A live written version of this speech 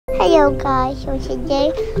Hello guys, so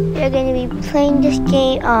today we're gonna be playing this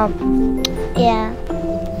game. Yeah,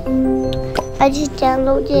 I just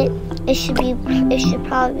downloaded it. It should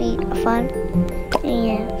probably be fun.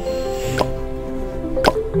 Yeah.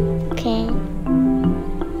 Okay.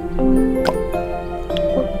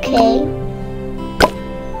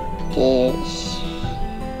 This.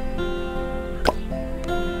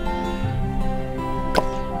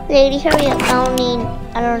 Lady, hurry up!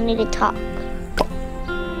 I don't need to talk.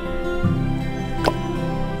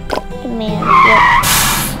 Man,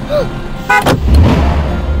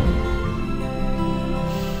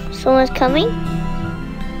 someone's coming?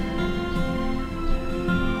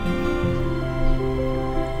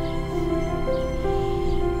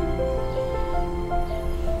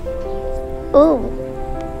 Oh,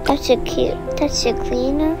 that's a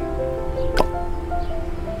cleaner.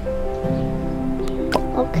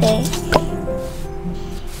 Okay.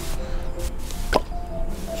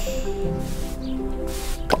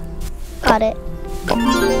 Got it.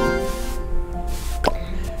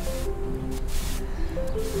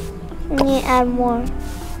 I need to add more.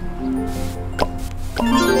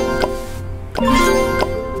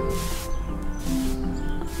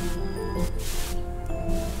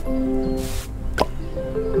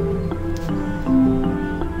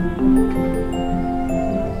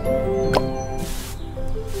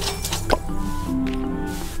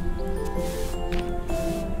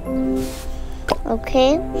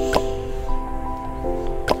 Okay.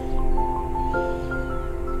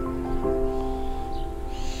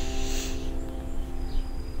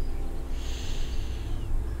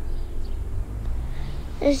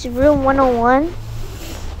 This is room 101.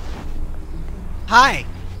 Hi.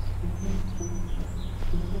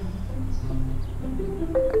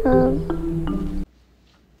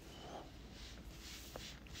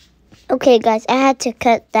 Okay, guys, I had to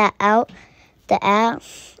cut that out, the app.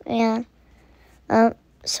 Yeah.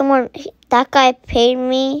 That guy paid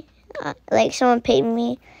me, someone paid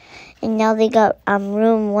me, and now they got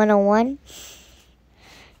room 101.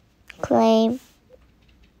 Claim.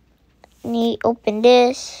 Need open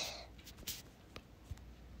this.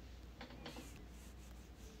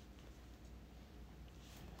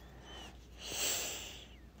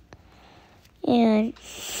 And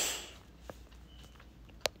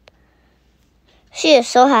she is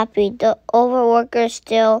so happy. The overworker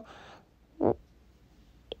still.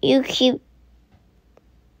 You keep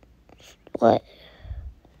what?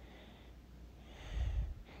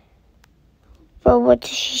 Bro, what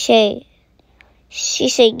did she say? She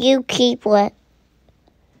said, you keep what?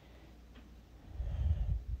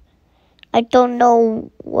 I don't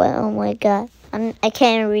know what. Oh my god. I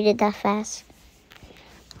can't read it that fast.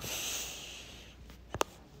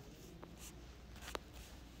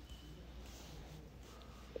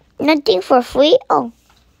 Nothing for free? Oh.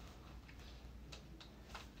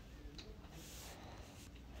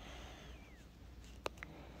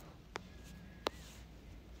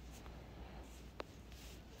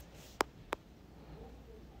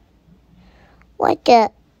 What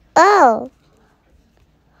the? Oh.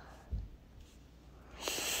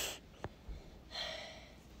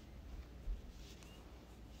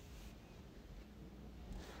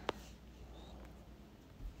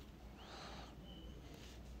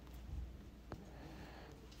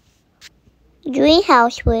 Dream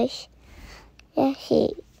house wish. Let's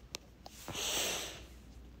see.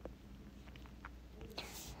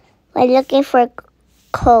 We're looking for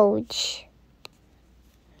codes.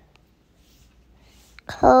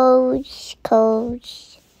 Codes.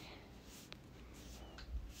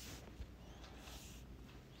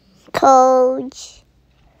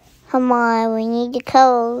 Come on, we need the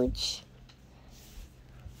codes.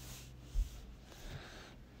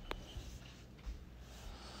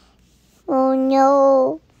 Oh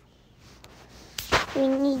no. We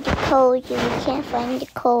need the codes and we can't find the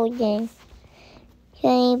code then.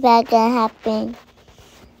 Something bad gonna happen.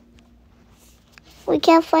 We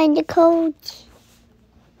can't find the codes.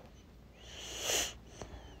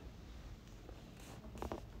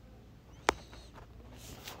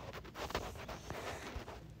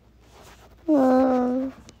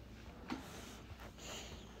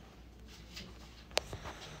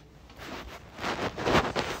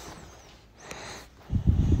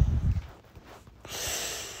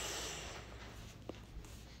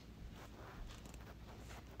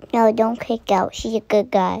 No, don't kick out. She's a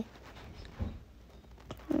good guy.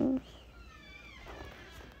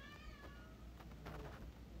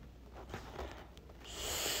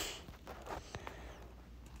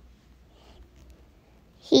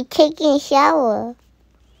 He's taking a shower.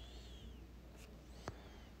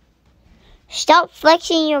 Stop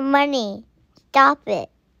flexing your money. Stop it.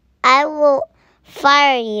 I will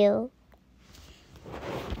fire you.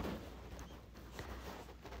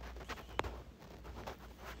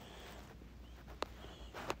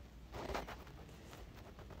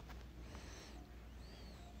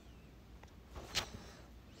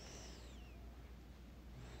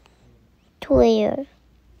 Twitter.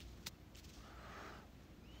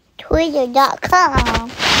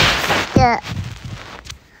 Twitter.com. Yeah.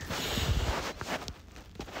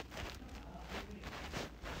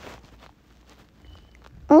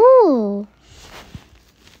 Ooh.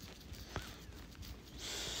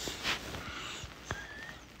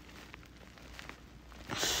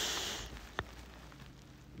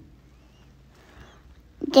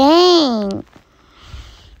 Dang.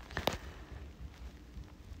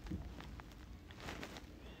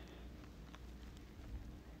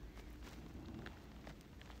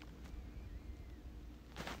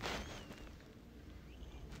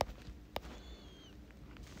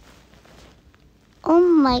 Oh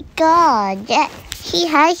my God, he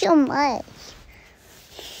has so much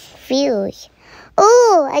views.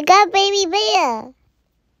 Oh, I got baby bear.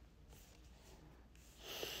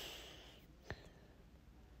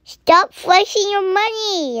 Stop flashing your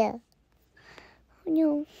money. Oh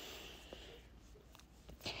no.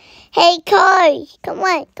 Hey cars, come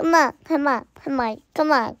on.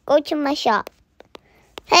 Go to my shop.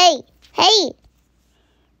 Hey.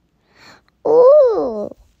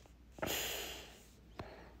 Ooh.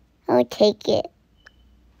 I'll take it.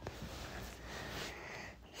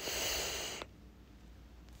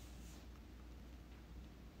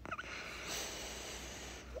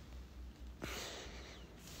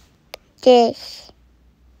 This.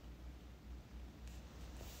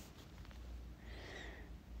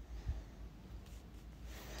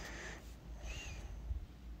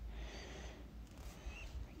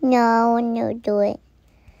 No, I want to do it.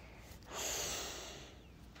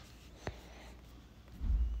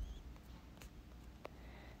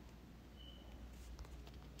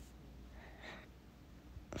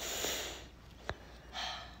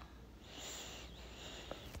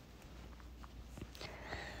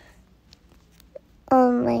 Oh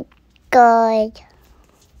my God.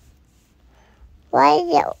 Why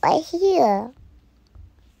is it right here?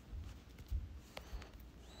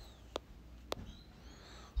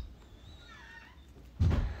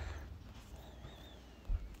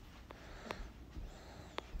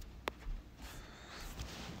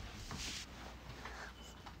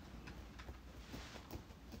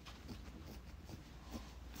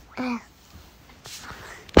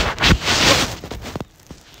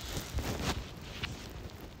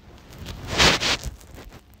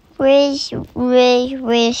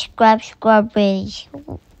 Where's scrub, bridge?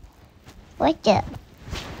 What the?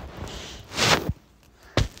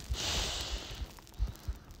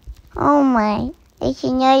 Oh my, it's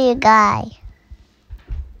another guy.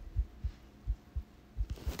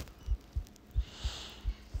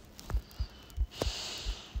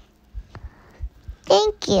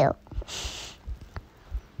 Thank you.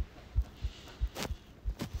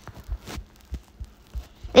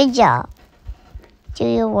 Good job. Do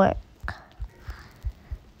your work.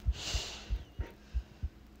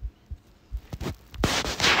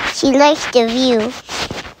 She likes the view.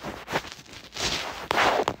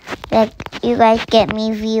 Like you guys get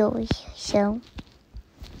me views, so.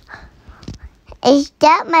 Is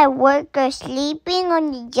that my worker sleeping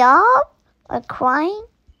on the job or crying?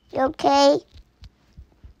 You okay?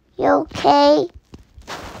 You okay?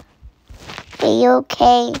 Are you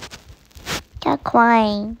okay? Stop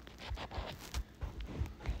crying.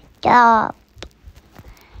 Job.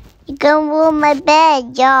 You gonna ruin my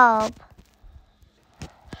bed, job.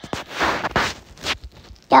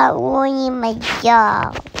 Stop ruining my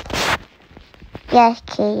job. Just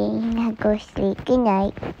kidding. Now go sleep. Good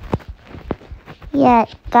night. Yeah,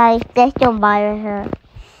 guys, let's don't bother her.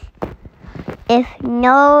 If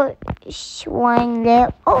no one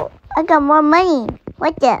live, oh, I got more money.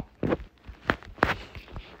 What the?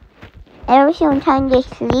 Every single time they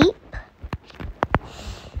sleep.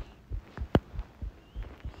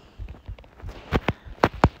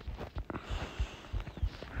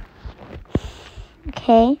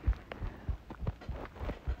 Okay.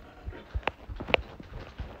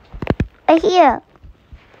 Right here.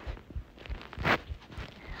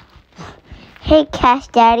 Hey, Cash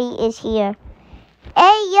Daddy is here.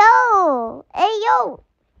 Hey yo!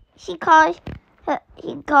 She calls her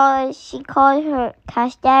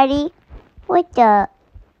Cash Daddy. What the?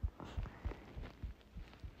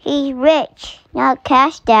 He's rich, not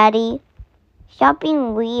Cash Daddy. Stop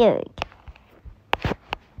being weird.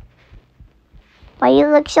 Why you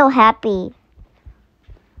look so happy?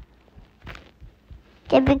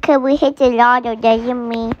 Just because we hit the lotto doesn't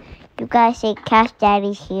mean you gotta say Cash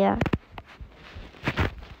Daddy's here.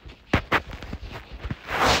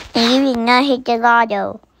 And you did not hit the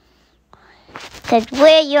lotto. Cause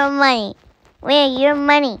where's your money? Where's your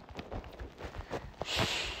money?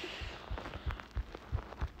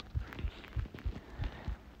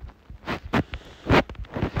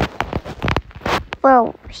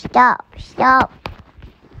 Whoa, stop.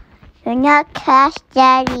 You're not Cash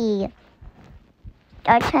Daddy.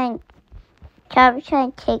 Stop trying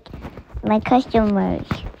to take my customers.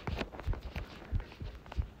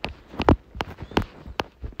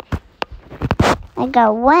 I got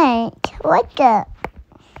rent. What the?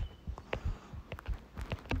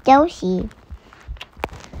 Josie.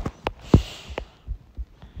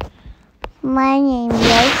 My name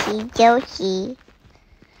is Josie.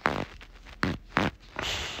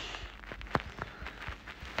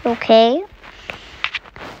 Okay.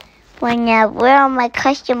 Well, now, where are my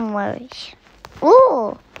customers?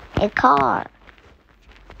 Ooh, a car.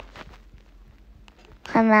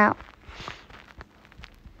 I'm out.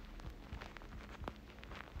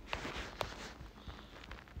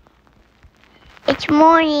 It's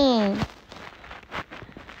morning.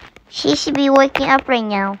 She should be waking up right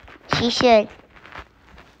now. She should.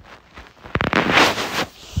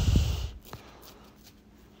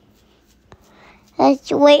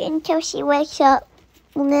 Let's wait until she wakes up,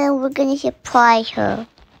 and then we're gonna surprise her.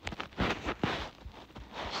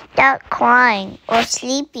 Stop crying or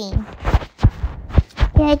sleeping.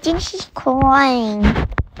 Yeah, I think she's crying.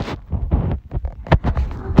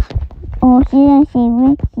 Oh, she doesn't say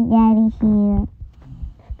Rich Daddy here.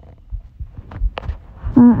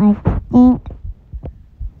 I think.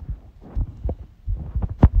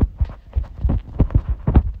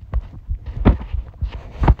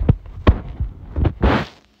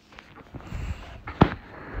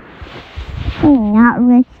 She's not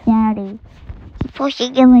Rich Daddy. She's supposed to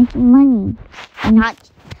give us money,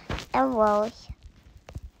 not arrows.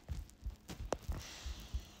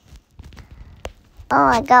 Oh,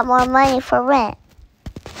 I got more money for rent.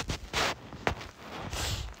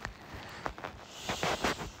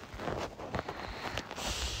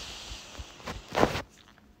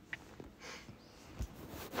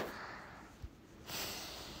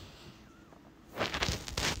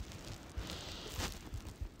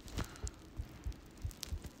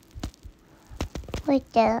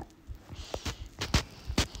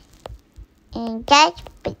 And that's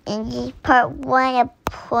this part 1 of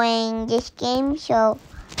playing this game. So,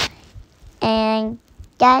 and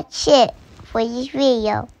that's it for this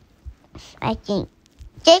video. I think.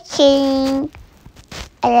 Just kidding.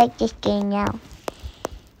 I like this game now.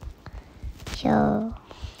 So,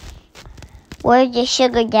 where's the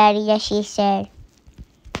sugar daddy that she said?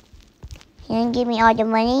 He didn't give me all the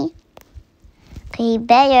money. Cause he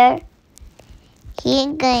better. He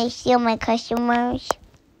ain't gonna steal my customers.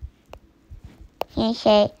 He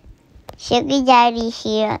say, Sugar Daddy's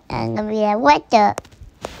here. And I'm gonna be like, what the?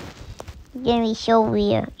 It's gonna be so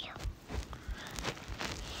weird.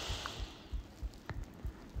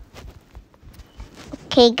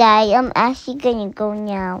 Okay, guys, I'm actually gonna go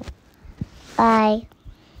now. Bye.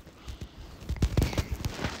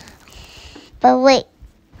 But wait.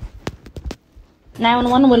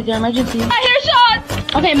 911, what is your emergency? I hear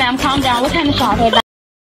shots! Okay, ma'am, calm down. What kind of shots? Okay,